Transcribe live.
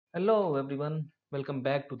Hello everyone, welcome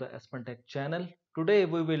back to the Aspen channel. Today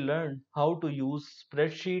we will learn how to use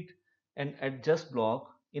spreadsheet and adjust block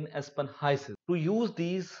in Aspen HYSYS. To use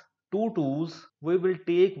these two tools, we will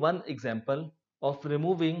take one example of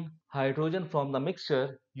removing hydrogen from the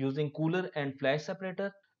mixture using cooler and flash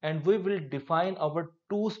separator, and we will define our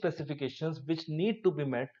two specifications which need to be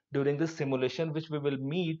met during this simulation, which we will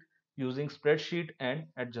meet using spreadsheet and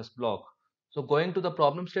adjust block. So going to the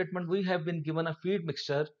problem statement, we have been given a feed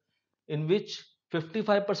mixture in which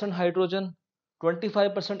 55% hydrogen,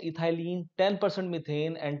 25% ethylene, 10%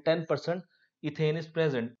 methane and 10% ethane is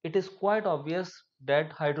present. It is quite obvious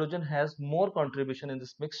that hydrogen has more contribution in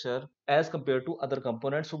this mixture as compared to other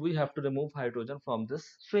components, so we have to remove hydrogen from this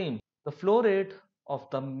stream. The flow rate of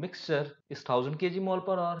the mixture is 1000 kgmole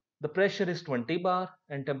per hour. The pressure is 20 bar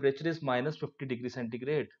and temperature is minus 50 degrees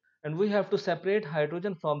centigrade, and we have to separate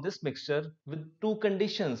hydrogen from this mixture with two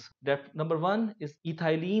conditions. That number one is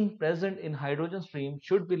ethylene present in hydrogen stream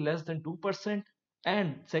should be less than 2%,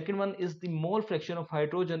 and second one is the mole fraction of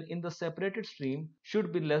hydrogen in the separated stream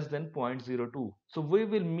should be less than 0.02. So we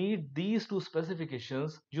will meet these two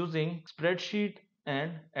specifications using spreadsheet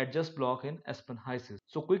and adjust block in Aspen HYSYS.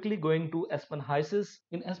 So quickly going to Aspen HYSYS.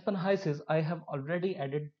 In Aspen HYSYS, I have already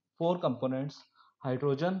added four components: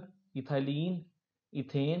 hydrogen, ethylene,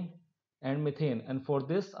 ethane and methane, and for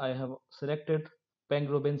this I have selected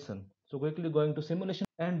Peng-Robinson. So quickly going to simulation,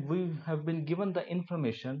 and we have been given the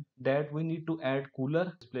information that we need to add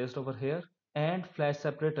cooler placed over here and flash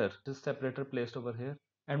separator, this separator placed over here,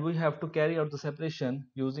 and we have to carry out the separation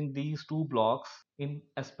using these two blocks in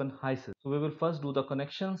Aspen HYSYS. So we will first do the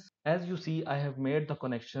connections. As you see, I have made the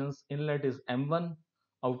connections. Inlet is M1,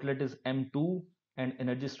 outlet is M2 and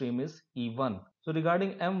energy stream is E1. So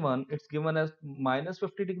regarding M1, it's given as minus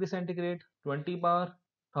 50 degree centigrade, 20 bar,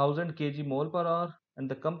 1000 kg mole per hour, and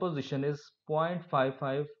the composition is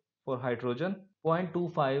 0.55 for hydrogen,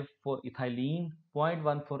 0.25 for ethylene, zero point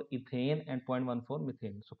 0.1 for ethane, and zero point 0.1 for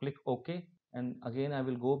methane. So click OK, and again I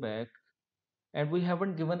will go back, and we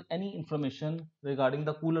haven't given any information regarding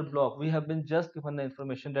the cooler block. We have been just given the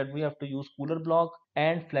information that we have to use cooler block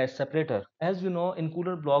and flash separator. As you know, in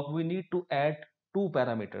cooler block we need to add two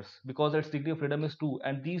parameters because its degree of freedom is 2,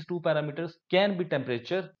 and these two parameters can be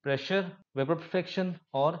temperature, pressure, vapor fraction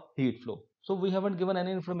or heat flow. So we haven't given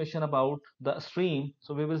any information about the stream,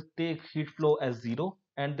 so we will take heat flow as 0,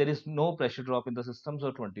 and there is no pressure drop in the system,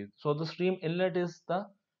 so 20. So the stream inlet is the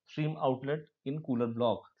stream outlet in cooler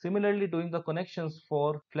block. Similarly, doing the connections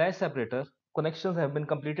for flash separator, connections have been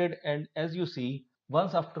completed, and as you see,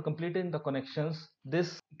 once after completing the connections,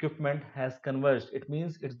 this equipment has converged. It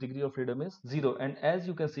means its degree of freedom is 0, and as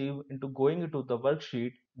you can see into going into the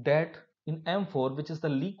worksheet, that in M4, which is the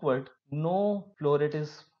liquid, no flow rate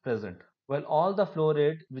is present, while all the flow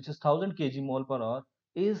rate, which is 1000 kg mole per hour,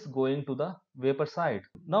 is going to the vapor side.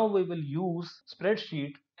 Now we will use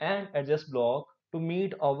spreadsheet and adjust block to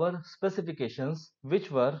meet our specifications, which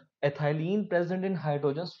were ethylene present in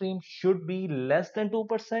hydrogen stream should be less than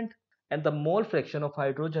 2%, and the mole fraction of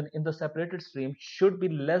hydrogen in the separated stream should be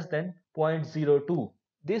less than 0.02.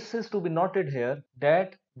 This is to be noted here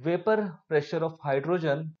that vapor pressure of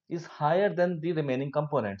hydrogen is higher than the remaining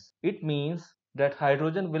components. It means that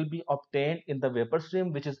hydrogen will be obtained in the vapor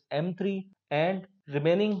stream, which is M3, and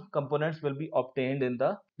remaining components will be obtained in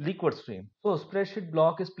the liquid stream. So spreadsheet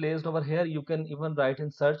block is placed over here. You can even write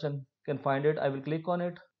in search and can find it. I will click on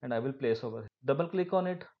it and I will place over here. Double click on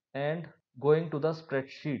it and going to the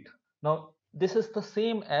spreadsheet. Now this is the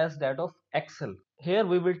same as that of Excel. Here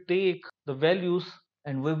we will take the values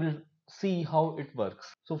and we will see how it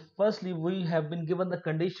works. So firstly, we have been given the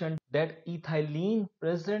condition that ethylene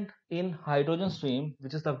present in hydrogen stream,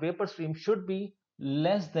 which is the vapor stream, should be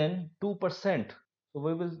less than 2%. So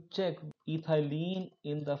we will check ethylene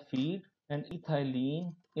in the feed and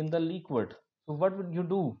ethylene in the liquid. So what would you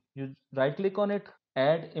do? You right click on it,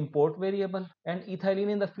 add import variable, and ethylene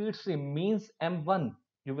in the feed stream means M1.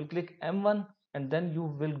 You will click M1 and then you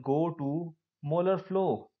will go to molar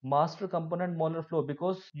flow, master component molar flow,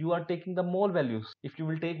 because you are taking the mole values. If you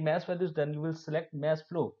will take mass values, then you will select mass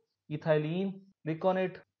flow. Ethylene, click on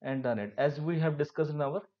it and done it, as we have discussed in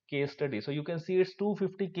our case study. So you can see it's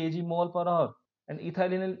 250 kg mole per hour, and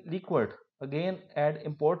ethylene liquid. Again add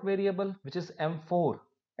import variable, which is M4,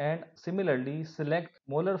 and similarly select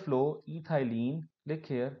molar flow ethylene, click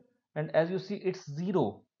here, and as you see it's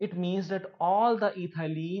 0. It means that all the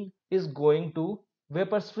ethylene is going to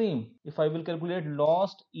vapor stream. If I will calculate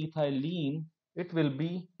lost ethylene, it will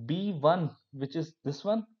be B1, which is this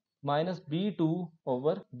one, minus B2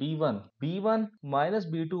 over B1. B1 minus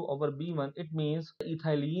B2 over B1, it means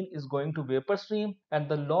ethylene is going to vapor stream and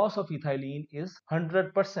the loss of ethylene is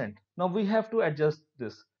 100%. Now we have to adjust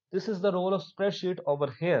this. This is the role of spreadsheet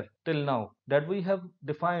over here till now, that we have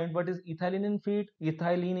defined what is ethylene in feed,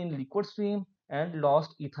 ethylene in liquid stream and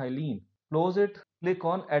lost ethylene. Close it, click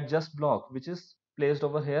on adjust block which is placed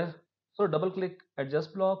over here. So double click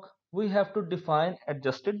adjust block. We have to define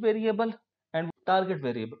adjusted variable and target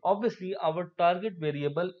variable. Obviously our target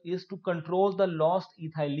variable is to control the lost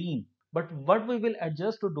ethylene, but what we will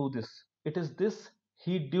adjust to do this, it is this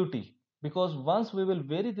heat duty, because once we will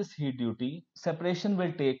vary this heat duty, separation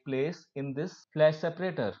will take place in this flash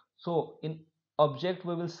separator. So in object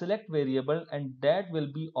we will select variable and that will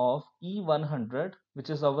be of E100, which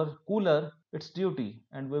is our cooler, its duty,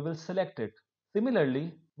 and we will select it.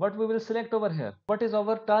 Similarly, what we will select over here, what is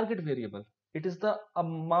our target variable? It is the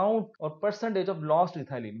amount or percentage of lost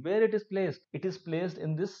ethylene. Where it is placed? It is placed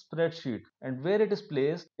in this spreadsheet. And where it is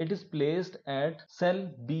placed? It is placed at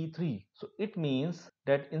cell B3. So it means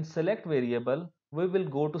that in select variable, we will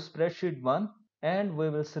go to spreadsheet 1 and we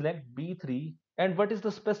will select B3. And what is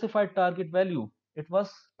the specified target value? It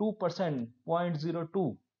was 2%,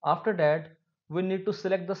 0.02. After that, we need to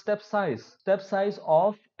select the step size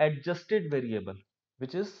of adjusted variable,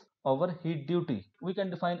 which is our heat duty. We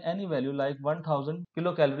can define any value like 1000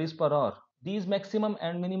 kilocalories per hour. These maximum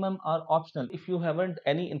and minimum are optional. If you haven't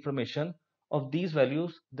any information of these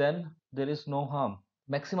values, then there is no harm.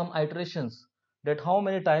 Maximum iterations, that how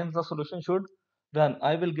many times the solution should run,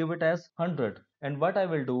 I will give it as 100. And what I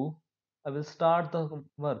will do, I will start the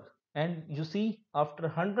work. And you see, after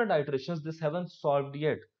 100 iterations, this haven't solved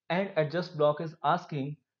yet. And adjust block is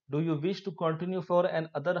asking, do you wish to continue for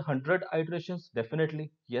another 100 iterations?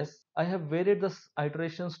 Definitely, yes. I have varied the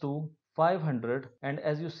iterations to 500 and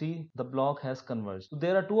as you see the block has converged. So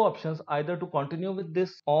there are two options, either to continue with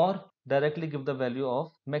this or directly give the value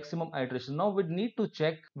of maximum iteration. Now we need to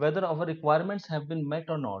check whether our requirements have been met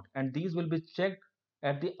or not, and these will be checked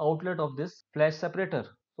at the outlet of this flash separator.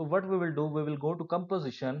 So what we will do, we will go to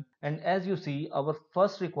composition, and as you see our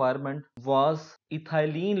first requirement was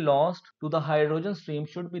ethylene lost to the hydrogen stream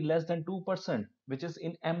should be less than 2%, which is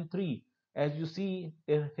in M3. As you see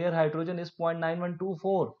here hydrogen is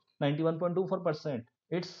 0.9124, 91.24%.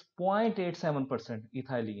 It's 0.87%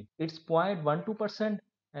 ethylene, it's 0.12%,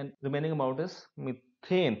 and remaining amount is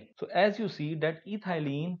methane. So as you see that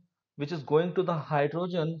ethylene which is going to the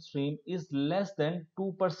hydrogen stream is less than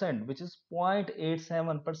 2%, which is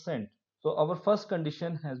 0.87%. So our first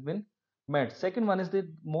condition has been met. Second one is the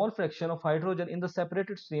mole fraction of hydrogen in the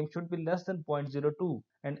separated stream should be less than 0.02.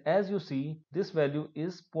 And as you see, this value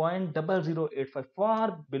is 0.0085,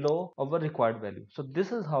 far below our required value. So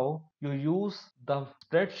this is how you use the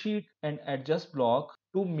spreadsheet and adjust block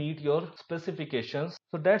to meet your specifications.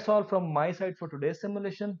 So that's all from my side for today's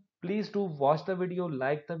simulation. Please do watch the video,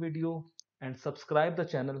 like the video, and subscribe the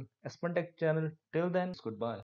channel, Aspen channel. Till then, goodbye.